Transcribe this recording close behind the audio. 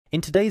In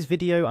today's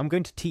video, I'm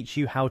going to teach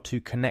you how to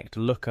connect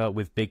Looker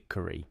with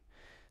Bigquery.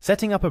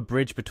 Setting up a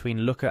bridge between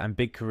Looker and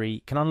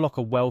Bigquery can unlock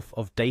a wealth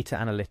of data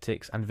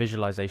analytics and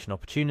visualization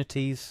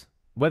opportunities.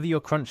 Whether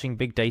you're crunching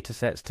big data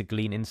sets to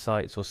glean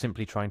insights or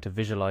simply trying to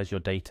visualize your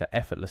data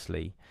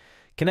effortlessly,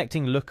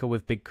 connecting Looker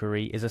with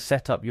Bigquery is a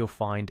setup you'll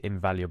find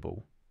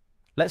invaluable.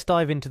 Let's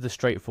dive into the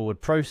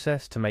straightforward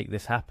process to make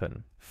this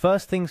happen.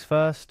 First things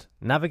first,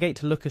 navigate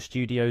to Looker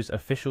Studio's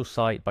official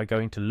site by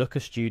going to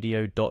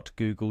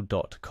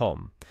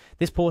lookerstudio.google.com.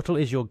 This portal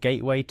is your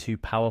gateway to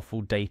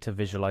powerful data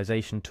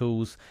visualization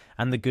tools,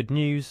 and the good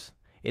news,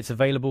 it's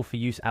available for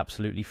use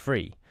absolutely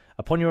free.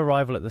 Upon your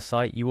arrival at the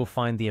site, you will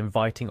find the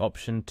inviting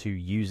option to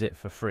use it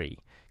for free.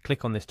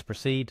 Click on this to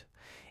proceed.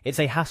 It's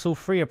a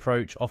hassle-free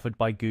approach offered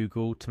by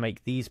Google to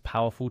make these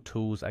powerful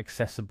tools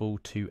accessible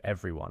to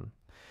everyone.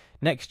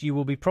 Next, you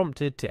will be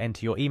prompted to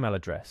enter your email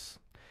address.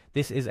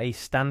 This is a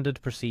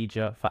standard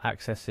procedure for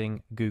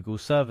accessing Google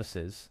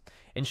services,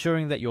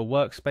 ensuring that your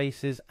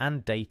workspaces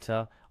and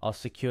data are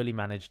securely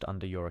managed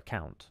under your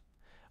account.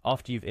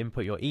 After you've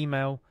input your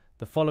email,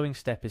 the following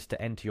step is to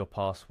enter your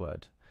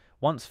password.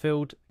 Once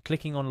filled,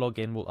 clicking on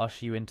Login will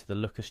usher you into the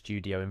Looker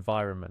Studio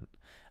environment,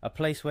 a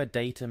place where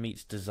data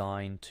meets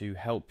design to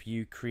help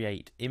you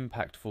create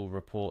impactful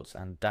reports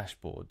and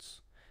dashboards.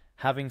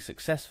 Having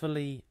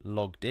successfully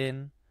logged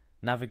in,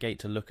 navigate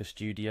to Looker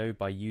Studio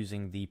by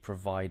using the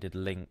provided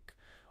link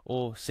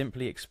or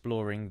simply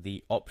exploring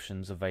the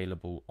options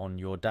available on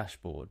your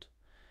dashboard.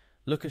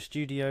 Looker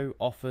Studio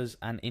offers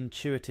an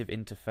intuitive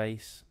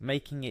interface,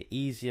 making it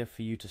easier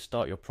for you to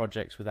start your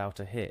projects without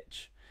a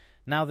hitch.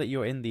 Now that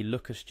you're in the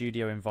Looker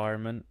Studio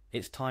environment,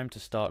 it's time to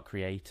start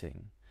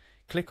creating.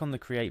 Click on the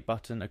Create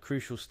button, a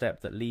crucial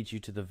step that leads you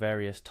to the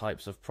various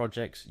types of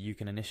projects you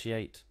can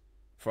initiate.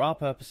 For our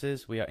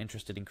purposes, we are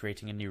interested in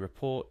creating a new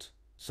report,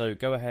 so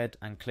go ahead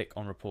and click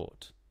on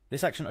Report.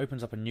 This action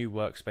opens up a new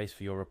workspace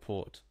for your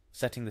report,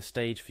 setting the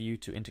stage for you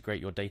to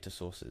integrate your data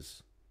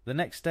sources. The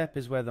next step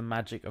is where the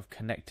magic of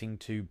connecting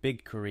to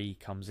Bigquery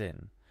comes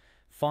in.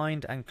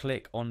 Find and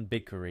click on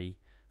Bigquery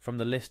from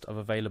the list of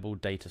available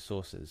data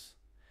sources.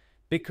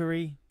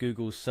 Bigquery,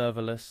 Google's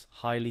serverless,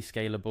 highly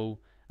scalable,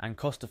 and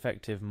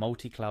cost-effective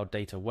multi-cloud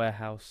data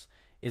warehouse,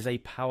 is a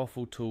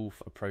powerful tool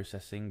for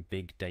processing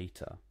big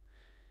data.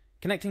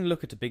 Connecting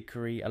Looker to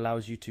Bigquery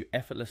allows you to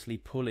effortlessly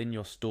pull in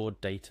your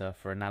stored data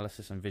for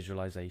analysis and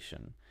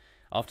visualization.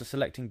 After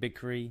selecting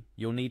Bigquery,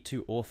 you'll need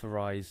to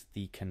authorize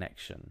the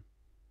connection.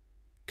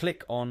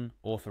 Click on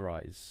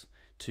Authorize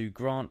to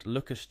grant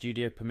Looker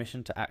Studio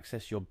permission to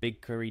access your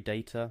Bigquery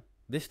data.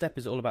 This step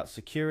is all about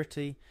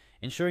security,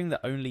 ensuring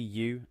that only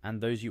you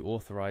and those you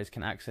authorize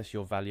can access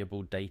your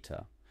valuable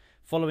data.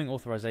 Following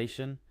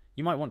authorization,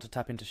 you might want to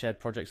tap into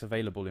shared projects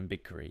available in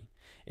Bigquery.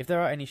 If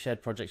there are any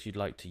shared projects you'd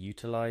like to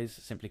utilize,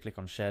 simply click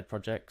on Shared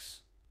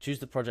Projects. Choose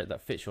the project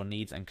that fits your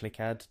needs and click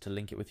Add to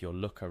link it with your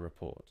Looker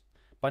report.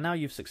 By now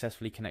you've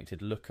successfully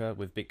connected Looker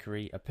with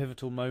Bigquery, a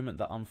pivotal moment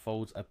that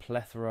unfolds a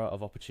plethora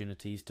of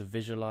opportunities to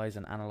visualize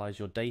and analyze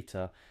your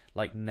data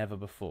like never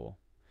before.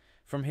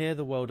 From here,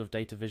 the world of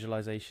data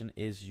visualization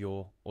is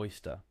your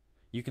oyster.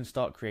 You can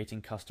start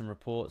creating custom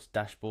reports,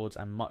 dashboards,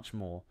 and much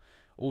more,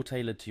 all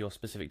tailored to your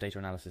specific data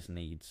analysis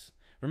needs.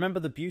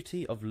 Remember, the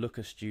beauty of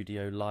Looker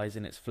Studio lies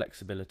in its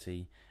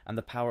flexibility and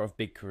the power of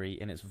Bigquery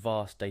in its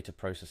vast data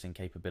processing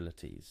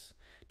capabilities.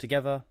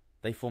 Together,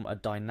 they form a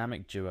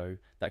dynamic duo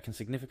that can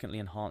significantly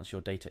enhance your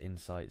data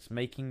insights,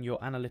 making your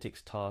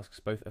analytics tasks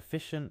both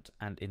efficient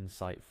and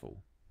insightful.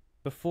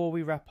 Before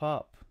we wrap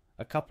up,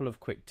 a couple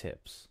of quick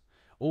tips.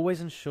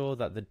 Always ensure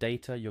that the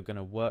data you're going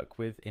to work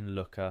with in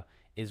Looker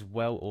is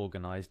well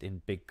organized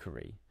in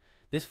Bigquery.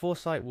 This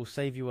foresight will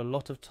save you a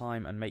lot of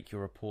time and make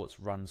your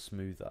reports run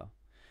smoother.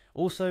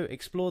 Also,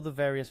 explore the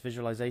various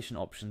visualization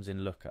options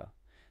in Looker.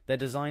 They're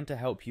designed to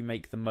help you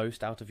make the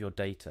most out of your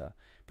data,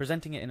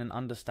 presenting it in an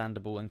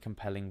understandable and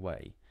compelling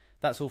way.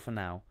 That's all for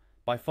now.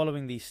 By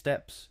following these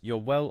steps, you're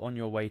well on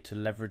your way to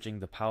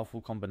leveraging the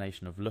powerful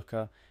combination of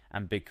Looker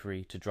and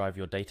Bigquery to drive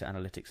your data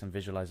analytics and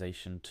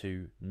visualization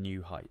to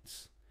new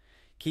heights.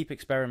 Keep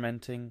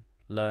experimenting,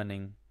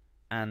 learning,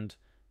 and,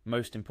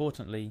 most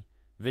importantly,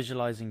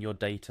 visualizing your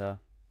data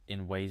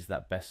in ways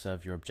that best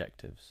serve your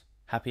objectives.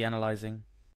 Happy analyzing.